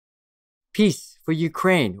Peace for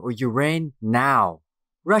Ukraine or Ukraine now.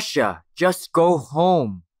 Russia, just go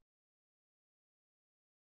home.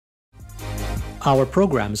 Our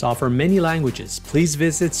programs offer many languages. Please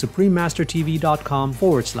visit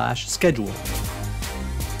suprememastertv.com/schedule.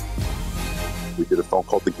 We did a film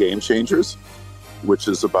called The Game Changers, which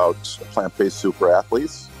is about plant-based super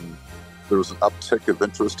athletes. And there was an uptick of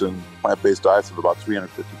interest in plant-based diets of about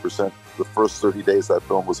 350%. The first 30 days that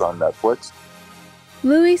film was on Netflix.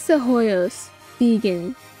 Louie Psihoyos,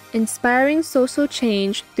 Vegan, Inspiring Social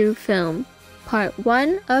Change Through Film, Part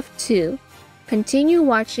 1 of 2. Continue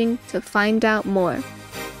watching to find out more.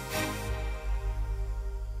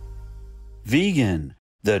 Vegan,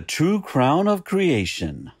 the true crown of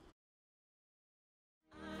creation.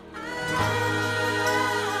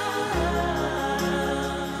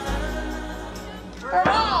 For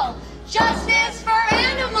all, justice for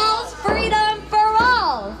animals, freedom for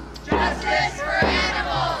all. Justice for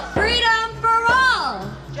animals, freedom for all.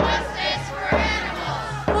 Justice for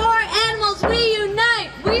animals. For animals, we unite.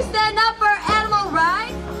 We stand up for animal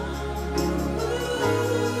rights.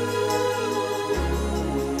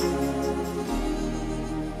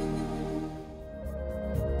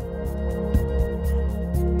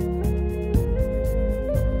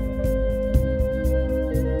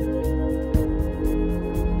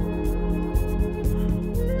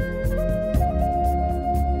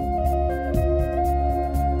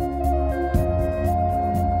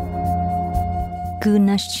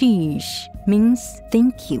 Gunashish means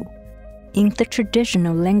thank you in the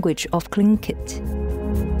traditional language of Tlingit.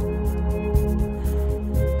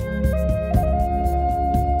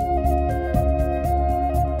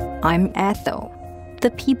 I'm Ethel.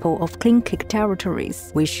 The people of Tlingit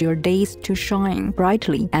territories wish your days to shine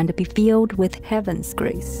brightly and be filled with heaven's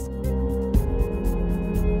grace.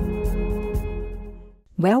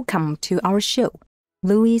 Welcome to our show,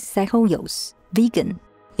 Louie Psihoyos, Vegan,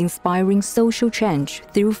 Inspiring Social Change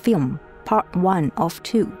Through Film, Part 1 of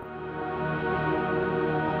 2.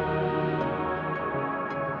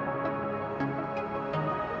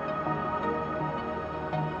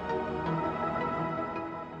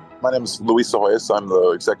 My name is Louie Psihoyos. I'm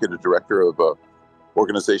the executive director of an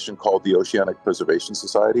organization called the Oceanic Preservation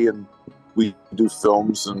Society, and we do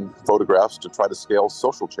films and photographs to try to scale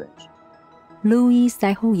social change. Louie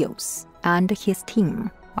Psihoyos and his team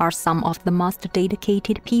are some of the most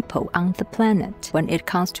dedicated people on the planet when it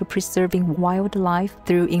comes to preserving wildlife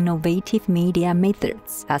through innovative media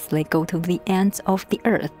methods as they go to the ends of the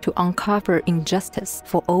earth to uncover injustice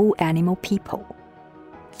for all animal people.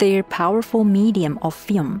 Their powerful medium of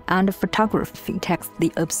film and photography takes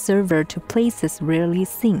the observer to places rarely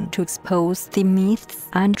seen to expose the myths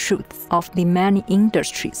and truths of the many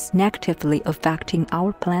industries negatively affecting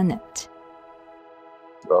our planet.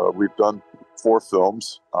 We've done 4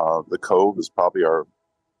 films. The Cove is probably our,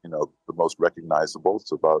 the most recognizable.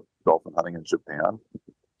 It's about dolphin hunting in Japan,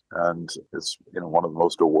 and it's one of the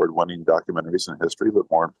most award-winning documentaries in history. But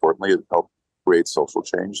more importantly, it helped create social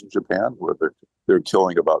change in Japan, where they're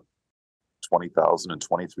killing about 20,000 and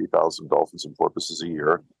 23,000 dolphins and porpoises a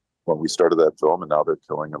year when we started that film, and now they're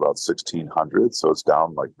killing about 1,600. So it's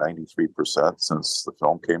down like 93% since the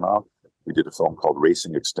film came out. We did a film called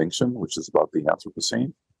Racing Extinction, which is about the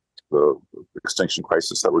Anthropocene, the extinction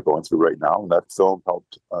crisis that we're going through right now. And that film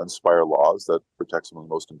helped inspire laws that protect some of the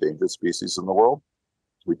most endangered species in the world.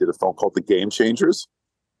 We did a film called The Game Changers,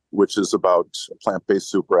 which is about plant-based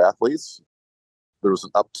super athletes. There was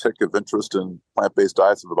an uptick of interest in plant-based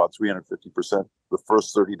diets of about 350%. The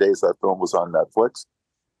first 30 days that film was on Netflix.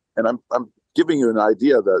 And I'm giving you an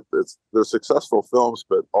idea that they're successful films,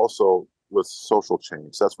 but also with social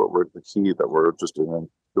change. That's what the key that we're interested in.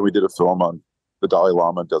 Then we did a film on the Dalai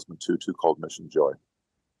Lama and Desmond Tutu called Mission Joy,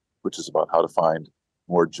 which is about how to find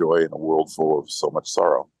more joy in a world full of so much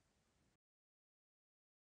sorrow.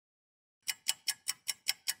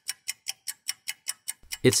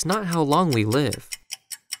 It's not how long we live.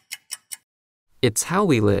 It's how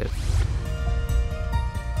we live.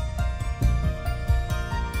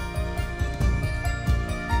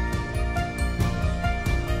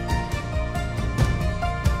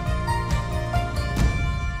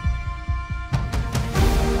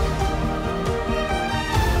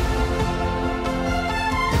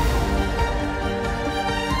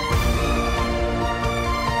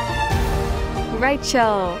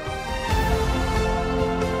 Rachel.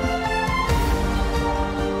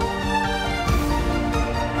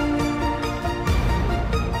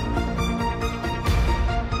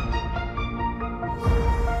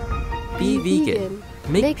 Be vegan.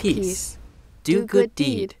 Make peace. Do good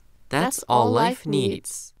deed. That's all life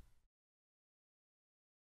needs.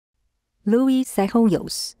 Louie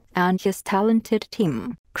Psihoyos, and his talented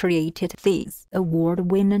team created these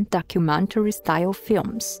award-winning documentary-style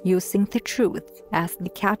films using the truth as the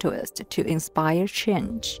catalyst to inspire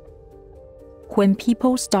change. When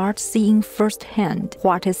people start seeing firsthand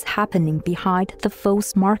what is happening behind the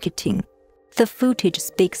false marketing, the footage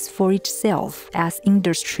speaks for itself as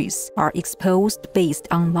industries are exposed based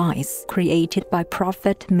on lies created by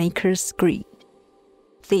profit makers' greed.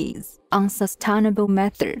 These unsustainable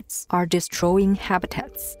methods are destroying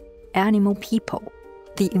habitats, animal people,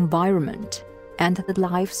 the environment, and the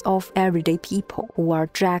lives of everyday people who are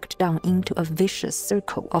dragged down into a vicious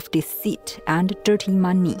circle of deceit and dirty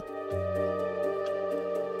money.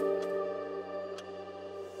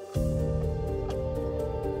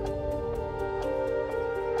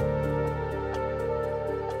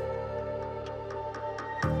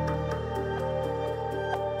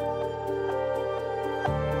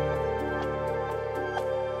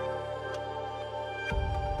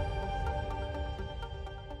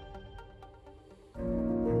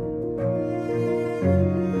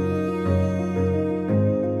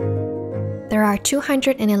 There are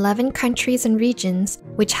 211 countries and regions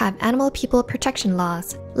which have animal people protection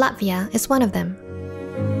laws. Latvia is one of them.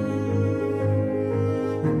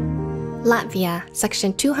 Latvia,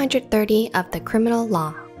 Section 230 of the Criminal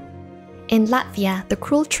Law. In Latvia, the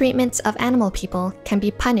cruel treatments of animal people can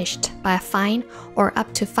be punished by a fine or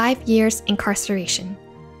up to 5 years incarceration.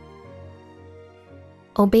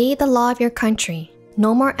 Obey the law of your country.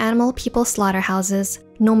 No more animal people slaughterhouses,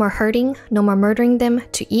 no more hurting, no more murdering them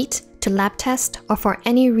to eat, to lab test, or for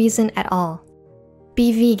any reason at all.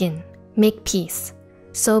 Be vegan, make peace.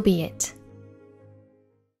 So be it.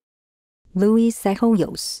 Louie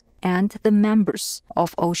Psihoyos and the members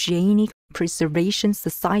of Oceanic Preservation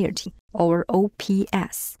Society, or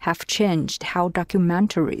OPS, have changed how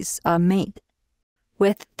documentaries are made.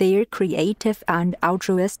 With their creative and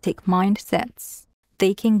altruistic mindsets,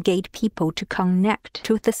 they can get people to connect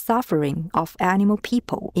to the suffering of animal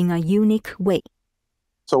people in a unique way.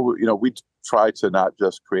 So, we try to not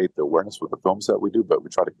just create the awareness with the films that we do, but we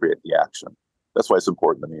try to create the action. That's why it's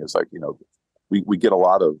important to me. It's like, we get a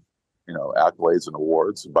lot of, accolades and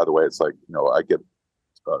awards. And by the way, it's like, I get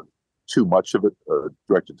too much of it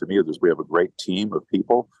directed to me. We have a great team of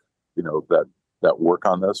people, that work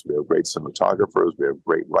on this. We have great cinematographers. We have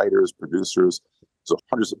great writers, producers. So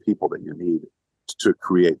hundreds of people that you need to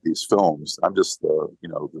create these films. I'm just the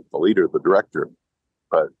leader, the director.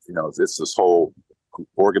 But, it's this whole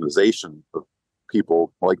organization of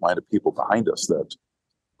people, like-minded people behind us that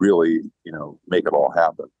really, make it all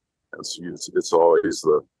happen. It's always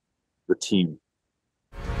the team.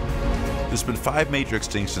 There's been 5 major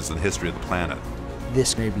extinctions in the history of the planet.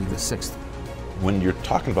 This may be the 6th. When you're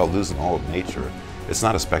talking about losing all of nature, it's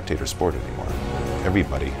not a spectator sport anymore.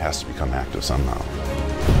 Everybody has to become active somehow.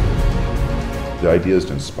 The idea is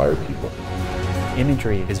to inspire people.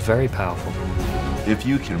 Imagery is very powerful. If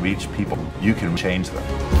you can reach people, you can change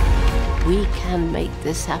them. We can make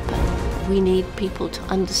this happen. We need people to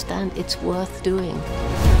understand it's worth doing.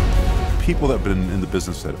 People that have been in the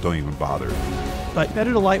business that don't even bother. But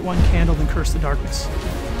better to light one candle than curse the darkness.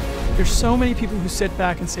 There's so many people who sit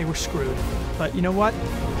back and say we're screwed. But you know what?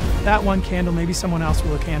 That one candle, maybe someone else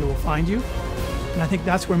with a candle will find you. And I think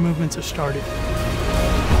that's where movements are started.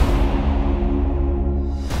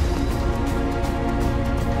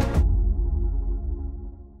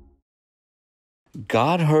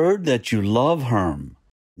 God heard that you love Herm.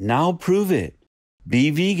 Now prove it. Be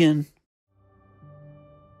vegan.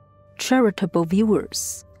 Charitable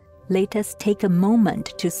viewers, let us take a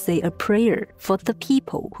moment to say a prayer for the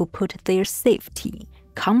people who put their safety,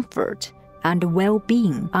 comfort, and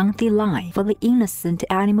well-being on the line for the innocent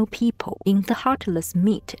animal people in the heartless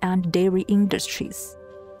meat and dairy industries.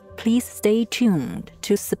 Please stay tuned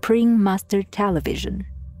to Supreme Master Television.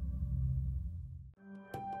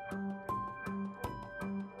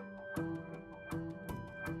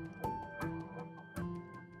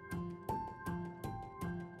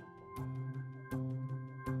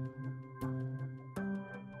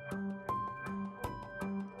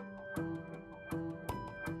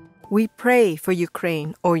 We pray for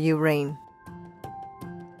Ukraine, or you reign.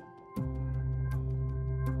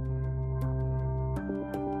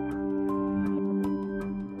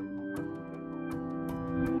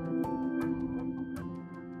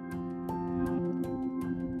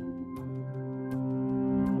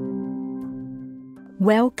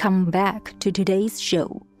 Welcome back to today's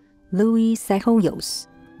show, Louie Psihoyos,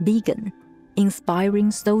 Vegan,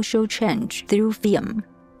 Inspiring Social Change Through Film,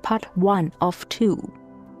 Part 1 of 2.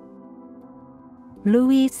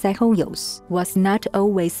 Louie Psihoyos was not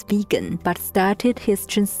always vegan but started his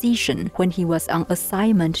transition when he was on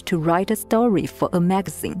assignment to write a story for a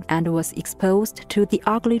magazine and was exposed to the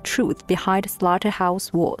ugly truth behind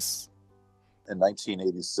slaughterhouse wars. In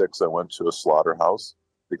 1986, I went to a slaughterhouse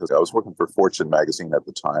because I was working for Fortune magazine at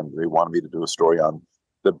the time. They wanted me to do a story on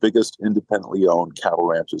the biggest independently owned cattle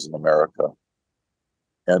ranches in America.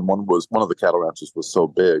 And one of the cattle ranches was so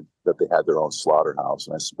big that they had their own slaughterhouse.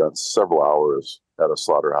 And I spent several hours at a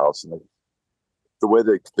slaughterhouse. And the way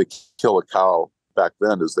they kill a cow back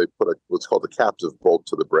then is they put what's called a captive bolt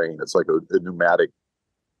to the brain. It's like a pneumatic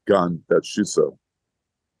gun that shoots a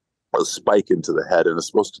spike into the head, and it's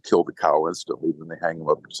supposed to kill the cow instantly. Then they hang them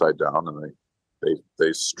upside down, and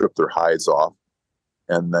they strip their hides off,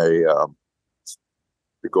 and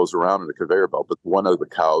it goes around in a conveyor belt. But one of the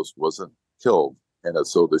cows wasn't killed. And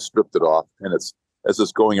so they stripped it off, and as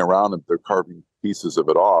it's going around and they're carving pieces of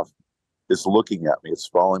it off, it's looking at me. It's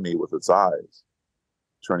following me with its eyes,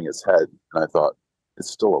 turning its head. And I thought,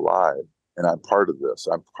 it's still alive, and I'm part of this.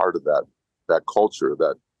 I'm part of that culture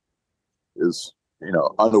that is,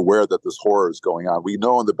 unaware that this horror is going on. We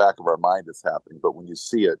know in the back of our mind it's happening, but when you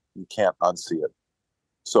see it, you can't unsee it.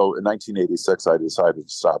 So in 1986, I decided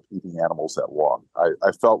to stop eating animals that long.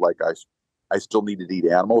 I felt like I still needed to eat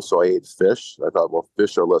animals, so I ate fish. I thought, well,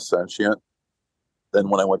 fish are less sentient. Then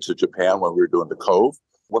when I went to Japan, when we were doing the Cove,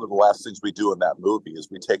 one of the last things we do in that movie is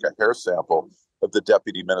we take a hair sample of the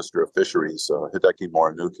Deputy Minister of Fisheries, Hideki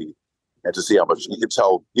Morinuki, and to see how much, you can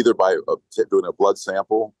tell either by doing a blood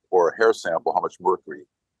sample or a hair sample how much mercury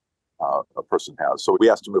a person has. So we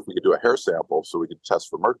asked him if we could do a hair sample so we could test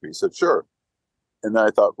for mercury. He said, sure. And then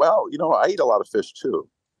I thought, well, I eat a lot of fish too.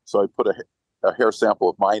 So I put a hair sample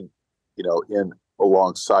of mine in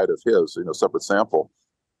alongside of his, separate sample.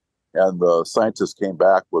 And the scientists came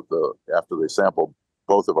back after they sampled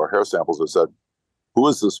both of our hair samples, they said, who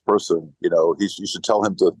is this person? You should tell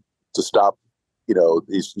him to stop. He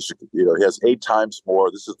has 8 times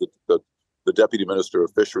more. This is the Deputy Minister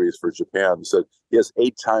of Fisheries for Japan. He said he has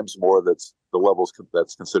 8 times more. That's the levels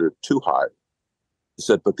that's considered too high. He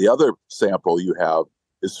said, but the other sample you have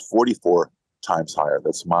is 44 times higher.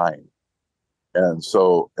 That's mine. And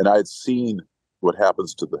I'd seen what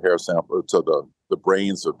happens to the hair sample, to the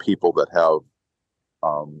brains of people that have,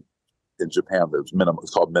 in Japan,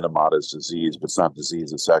 it's called Minamata's disease, but it's not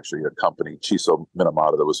disease. It's actually a company, Chiso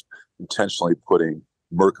Minamata, that was intentionally putting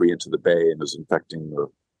mercury into the bay and is infecting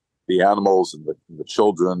the animals and the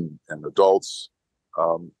children and adults.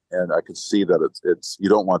 And I could see that it's you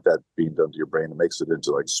don't want that being done to your brain. It makes it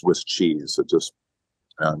into like Swiss cheese.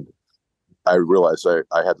 And I realized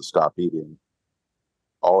I had to stop eating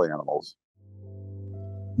all animals.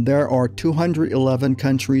 There are 211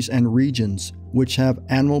 countries and regions which have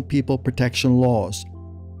animal people protection laws.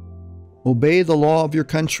 Obey the law of your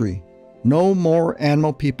country. No more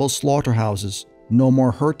animal people slaughterhouses. No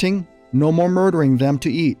more hurting. No more murdering them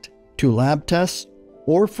to eat, to lab tests,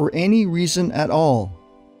 or for any reason at all.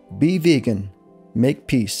 Be vegan. Make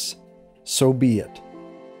peace. So be it.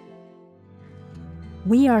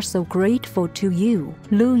 We are so grateful to you,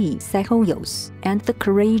 Louie Psihoyos, and the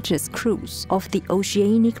courageous crews of the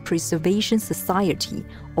Oceanic Preservation Society,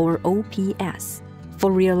 or OPS,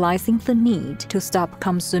 for realizing the need to stop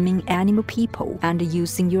consuming animal people and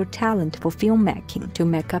using your talent for filmmaking to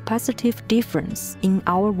make a positive difference in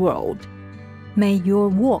our world. May your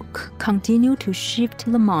work continue to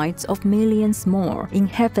shift the minds of millions more in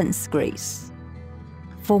heaven's grace.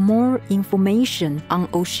 For more information on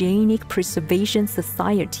Oceanic Preservation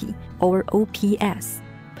Society, or OPS,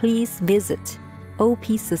 please visit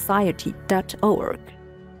opsociety.org.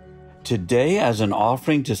 Today, as an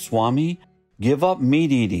offering to Swami, give up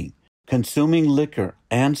meat eating, consuming liquor,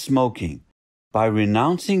 and smoking. By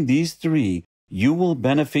renouncing these 3, you will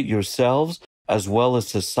benefit yourselves as well as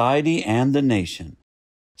society and the nation.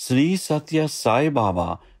 Sri Satya Sai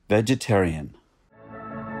Baba, vegetarian.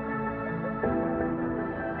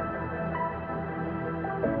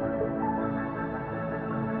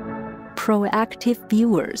 Proactive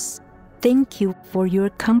viewers, thank you for your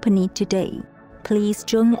company today. Please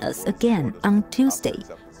join us again on Tuesday,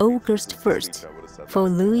 August 1st, for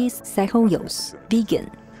Louie Psihoyos,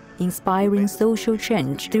 Vegan, Inspiring Social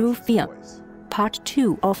Change Through Film, Part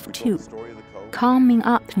 2 of 2. Coming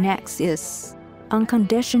up next is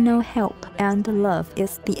Unconditional Help and Love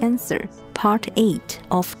is the Answer, Part 8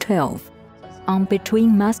 of 12. On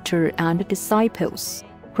Between Master and Disciples,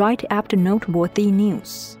 right after noteworthy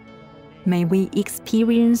news. May we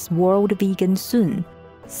experience World Vegan soon,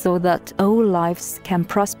 so that all lives can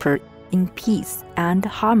prosper in peace and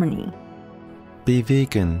harmony. Be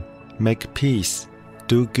vegan, make peace,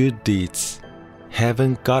 do good deeds.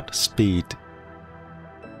 haven't got speed.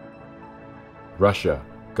 Russia,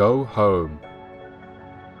 go home.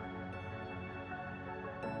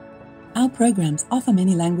 Our programs offer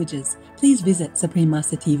many languages. Please visit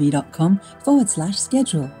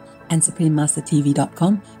suprememastertv.com/schedule and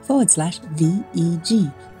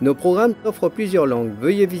suprememastertv.com/VEG. Nos programmes offrent plusieurs langues.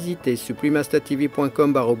 Veuillez visiter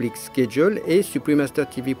suprememastertv.com/schedule et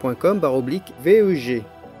suprememastertv.com/VEG.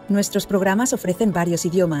 Nuestros programas ofrecen varios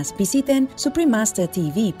idiomas. Visiten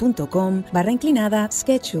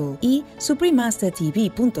suprememastertv.com/schedule и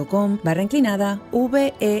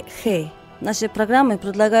suprememastertv.com/VEG. Наши программы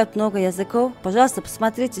предлагают много языков. Пожалуйста,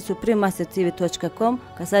 посмотрите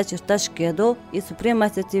suprememastertv.com/schedule и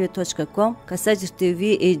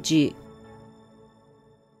suprememastertv.com/VEG.